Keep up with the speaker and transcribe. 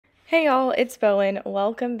Hey y'all, it's Bowen.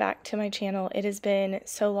 Welcome back to my channel. It has been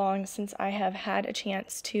so long since I have had a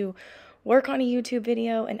chance to work on a YouTube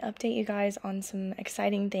video and update you guys on some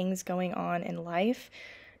exciting things going on in life.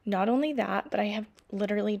 Not only that, but I have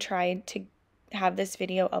literally tried to have this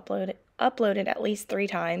video uploaded at least 3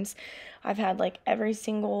 times. I've had like every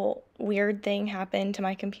single weird thing happen to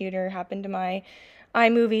my computer, happen to my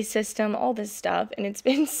iMovie system, all this stuff, and it's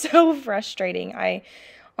been so frustrating. I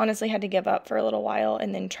honestly had to give up for a little while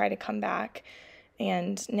and then try to come back,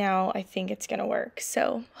 and now I think it's gonna work.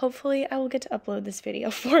 So hopefully I will get to upload this video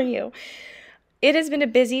for you. It has been a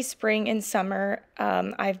busy spring and summer.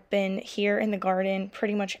 I've been here in the garden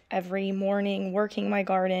pretty much every morning working my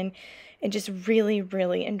garden and just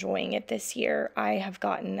really enjoying it this year. I have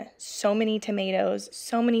gotten so many tomatoes,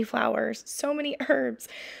 so many flowers, so many herbs.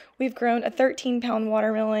 We've grown a 13-pound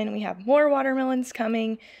watermelon. We have more watermelons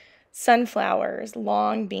coming, sunflowers,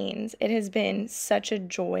 long beans. It has been such a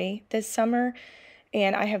joy this summer,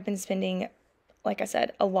 and I have been spending, like I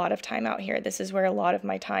said, a lot of time out here. This is where a lot of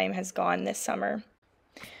my time has gone this summer.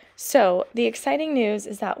 So the exciting news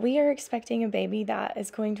is that we are expecting a baby that is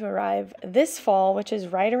going to arrive this fall, which is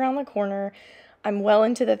right around the corner. I'm well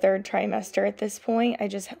into the 3rd trimester at this point. I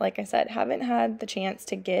just, like I said, haven't had the chance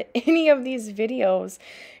to get any of these videos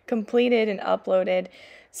completed and uploaded.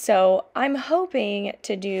 So I'm hoping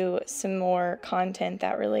to do some more content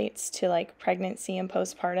that relates to like pregnancy and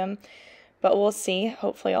postpartum, but we'll see.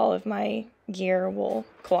 Hopefully all of my gear will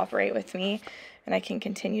cooperate with me and I can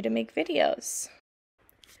continue to make videos.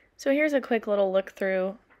 So here's a quick little look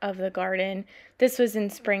through of the garden. This was in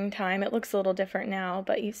springtime. It looks a little different now,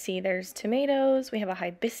 but you see there's tomatoes. We have a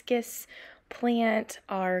hibiscus plant.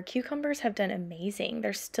 Our cucumbers have done amazing.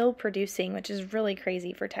 They're still producing, which is really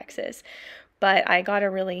crazy for Texas, but I got a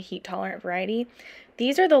really heat tolerant variety.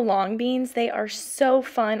 These are the long beans. They are so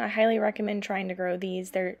fun. I highly recommend trying to grow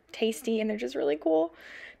these. They're tasty and they're just really cool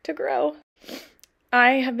to grow.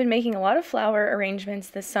 I have been making a lot of flower arrangements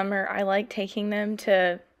this summer. I like taking them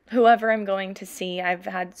to whoever I'm going to see. I've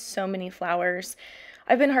had so many flowers.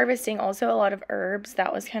 I've been harvesting also a lot of herbs.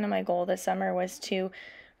 That was kind of my goal this summer, was to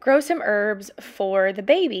grow some herbs for the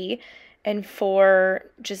baby and for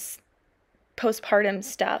just postpartum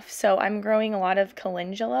stuff. So I'm growing a lot of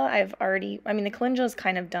calendula. The calendula is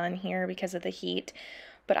kind of done here because of the heat,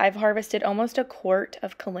 but I've harvested almost a quart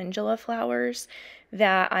of calendula flowers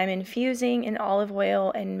that I'm infusing in olive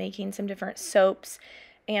oil and making some different soaps.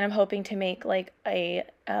 And I'm hoping to make like a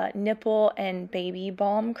nipple and baby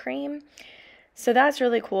balm cream. So that's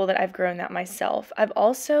really cool that I've grown that myself. I've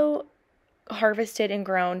also harvested and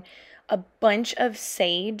grown a bunch of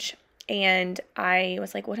sage, and I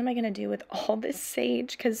was like, what am I going to do with all this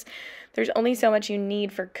sage? Because there's only so much you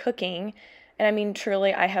need for cooking. And I mean,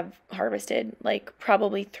 truly, I have harvested like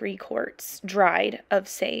probably 3 quarts dried of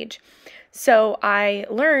sage. So I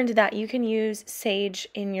learned that you can use sage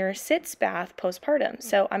in your sitz bath postpartum.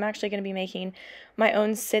 So I'm actually going to be making my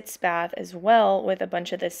own sitz bath as well with a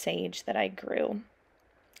bunch of the sage that I grew.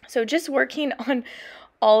 So just working on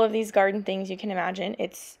all of these garden things, you can imagine,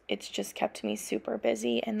 it's just kept me super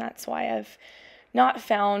busy, and that's why I've not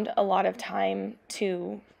found a lot of time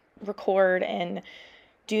to record and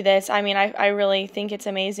do this. I mean, I really think it's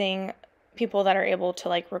amazing people that are able to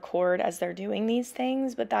like record as they're doing these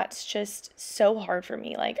things, but that's just so hard for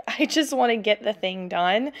me. Like, I just want to get the thing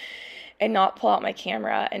done and not pull out my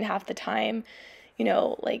camera, and half the time,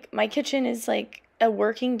 like my kitchen is like a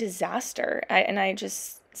working disaster.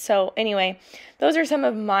 So anyway, those are some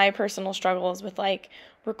of my personal struggles with like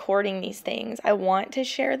recording these things. I want to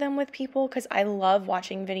share them with people because I love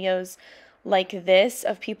watching videos like this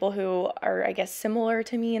of people who are, I guess, similar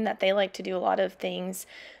to me in that they like to do a lot of things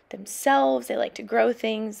themselves. They like to grow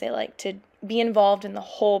things. They like to be involved in the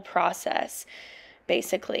whole process,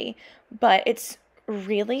 basically. But it's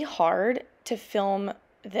really hard to film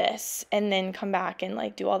this and then come back and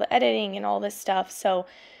like do all the editing and all this stuff. So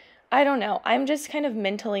I don't know. I'm just kind of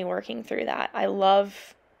mentally working through that. I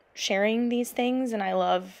love sharing these things and I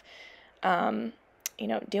love,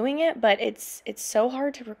 doing it, but it's so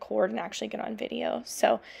hard to record and actually get on video.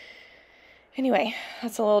 So anyway,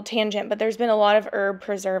 that's a little tangent, but there's been a lot of herb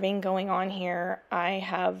preserving going on here. I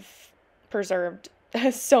have preserved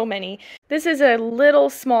so many. This is a little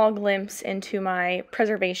small glimpse into my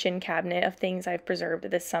preservation cabinet of things I've preserved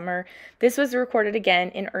this summer. This was recorded again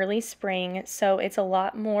in early spring, so it's a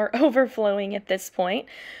lot more overflowing at this point,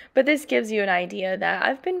 but this gives you an idea that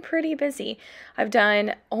I've been pretty busy. I've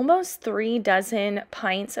done almost 3 dozen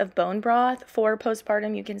pints of bone broth for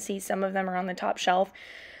postpartum. You can see some of them are on the top shelf.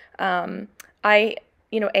 I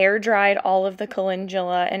air dried all of the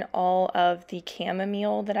calendula and all of the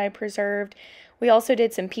chamomile that I preserved. We also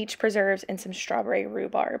did some peach preserves and some strawberry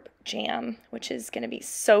rhubarb jam, which is going to be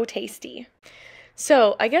so tasty.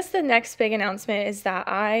 So I guess the next big announcement is that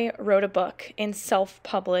I wrote a book and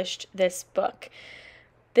self-published this book.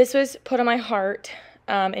 This was put on my heart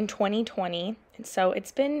in 2020, and so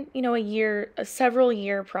it's been, a several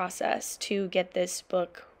year process to get this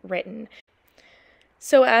book written.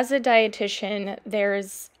 So as a dietitian,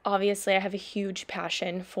 I have a huge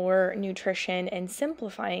passion for nutrition and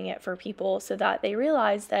simplifying it for people so that they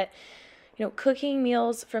realize that, cooking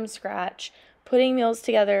meals from scratch, putting meals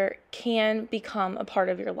together can become a part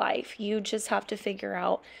of your life. You just have to figure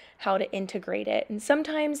out how to integrate it. And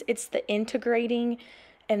sometimes it's the integrating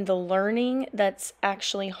and the learning that's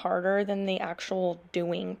actually harder than the actual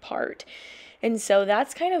doing part. And so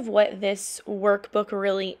that's kind of what this workbook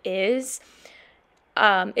really is.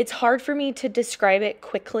 It's hard for me to describe it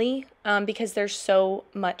quickly because there's so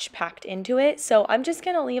much packed into it. So I'm just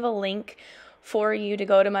going to leave a link for you to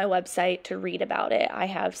go to my website to read about it. I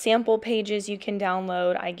have sample pages you can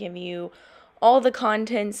download. I give you all the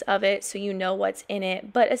contents of it so you know what's in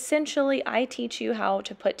it. But essentially, I teach you how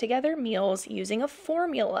to put together meals using a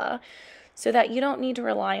formula so that you don't need to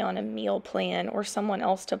rely on a meal plan or someone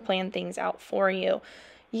else to plan things out for you.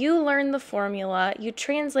 You learn the formula, you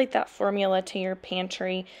translate that formula to your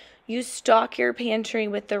pantry, you stock your pantry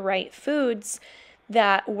with the right foods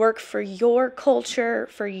that work for your culture,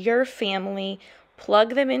 for your family,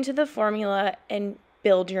 plug them into the formula, and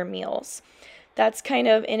build your meals. That's kind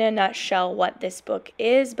of in a nutshell what this book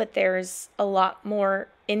is, but there's a lot more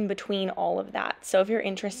in between all of that. So if you're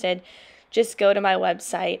interested, just go to my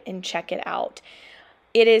website and check it out.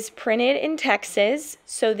 It is printed in Texas,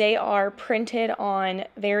 so they are printed on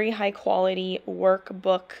very high quality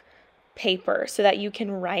workbook paper so that you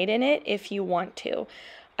can write in it if you want to.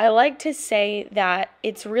 I like to say that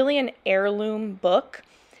it's really an heirloom book.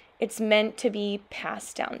 It's meant to be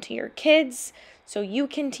passed down to your kids so you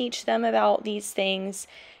can teach them about these things,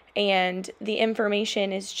 and the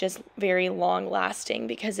information is just very long lasting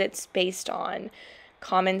because it's based on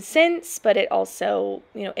common sense, but it also,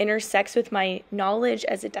 intersects with my knowledge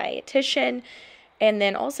as a dietitian, and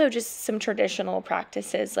then also just some traditional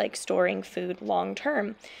practices like storing food long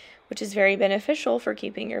term, which is very beneficial for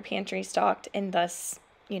keeping your pantry stocked and thus,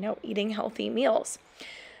 eating healthy meals.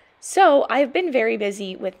 So I've been very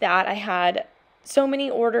busy with that. I had so many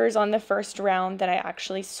orders on the first round that I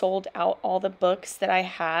actually sold out all the books that I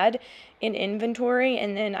had in inventory,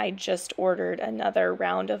 and then I just ordered another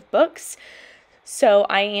round of books. So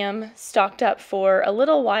I am stocked up for a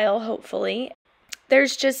little while, hopefully.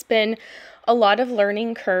 There's just been a lot of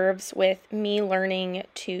learning curves with me learning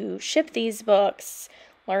to ship these books,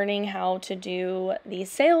 learning how to do the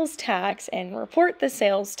sales tax and report the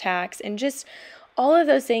sales tax, and just all of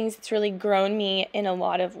those things. It's really grown me in a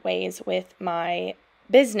lot of ways with my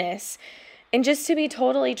business. And just to be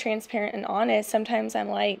totally transparent and honest, sometimes I'm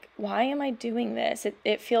like, why am I doing this?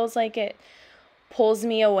 It feels like it pulls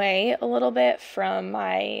me away a little bit from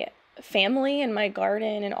my family and my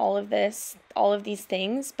garden and all of these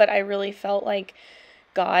things. But I really felt like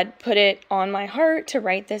God put it on my heart to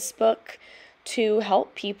write this book to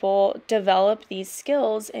help people develop these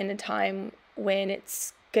skills in a time when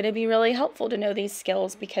it's going to be really helpful to know these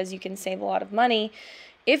skills, because you can save a lot of money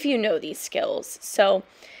if you know these skills. So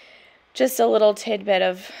just a little tidbit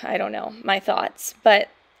of, my thoughts. But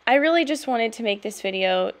I really just wanted to make this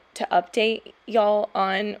video to update y'all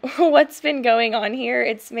on what's been going on here.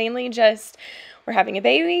 It's mainly just we're having a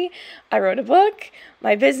baby, I wrote a book,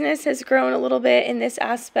 my business has grown a little bit in this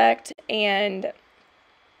aspect, and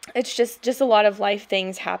it's just a lot of life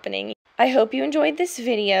things happening. I hope you enjoyed this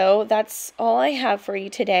video. That's all I have for you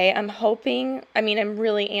today. I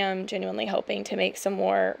really am genuinely hoping to make some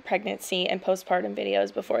more pregnancy and postpartum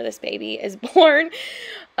videos before this baby is born,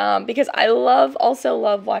 because I also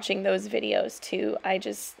love watching those videos too.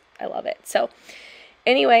 I love it. So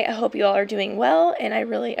anyway, I hope you all are doing well, and I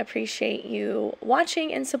really appreciate you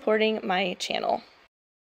watching and supporting my channel.